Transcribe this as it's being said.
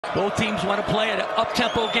Both teams want to play an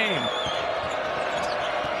up-tempo game.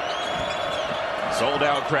 Sold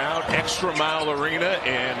out crowd, Extra Mile Arena,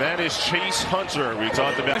 and that is Chase Hunter. We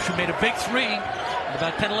talked about. He made a big three with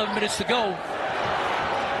about 10-11 minutes to go.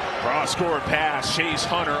 Cross-court pass, Chase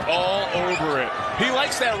Hunter all over it. He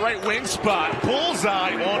likes that right wing spot.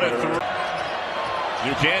 Bullseye on a three.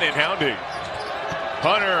 Buchanan hounding.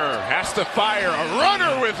 Hunter has to fire. A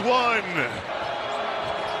runner with one.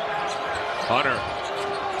 Hunter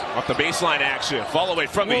off the baseline action. Follow away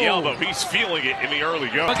from the elbow. He's feeling it in the early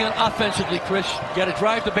go. Offensively, Chris, you got to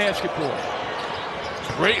drive the basketball.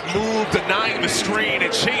 Great move denying the screen,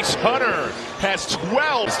 and Chase Hunter has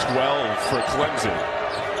 12 for Clemson.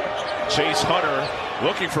 Chase Hunter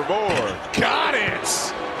looking for more. Got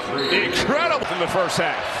it! Incredible in the first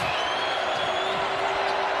half.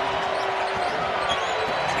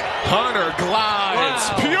 Hunter glides.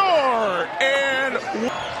 Wow. Pure and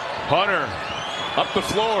Hunter up the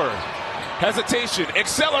floor. Hesitation,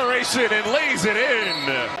 acceleration, and lays it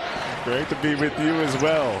in. Great to be with you as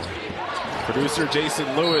well. Producer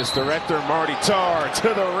Jason Lewis, director Marty Tarr to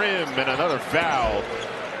the rim, and another foul.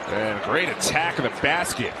 And great attack of the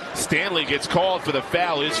basket. Stanley gets called for the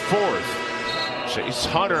foul, his fourth. Chase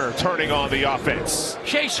Hunter turning on the offense.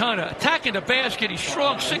 Chase Hunter attacking the basket. He's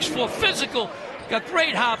strong, 6'4", physical. Got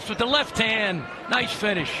great hops with the left hand. Nice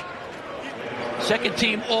finish. Second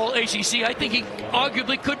team All ACC. I think he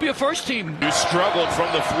arguably could be a first team. You struggled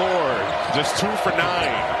from the floor. Just 2 for 9.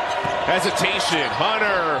 Hesitation.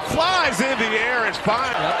 Hunter flies in the air and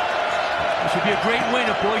finds. Yep. This would be a great win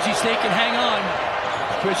if Boise State can hang on.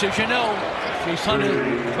 Chris, as you know, Chase Hunter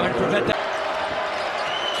trying to prevent that.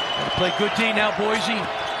 Play good D now, Boise.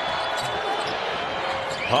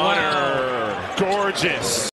 Hunter, wow. Gorgeous.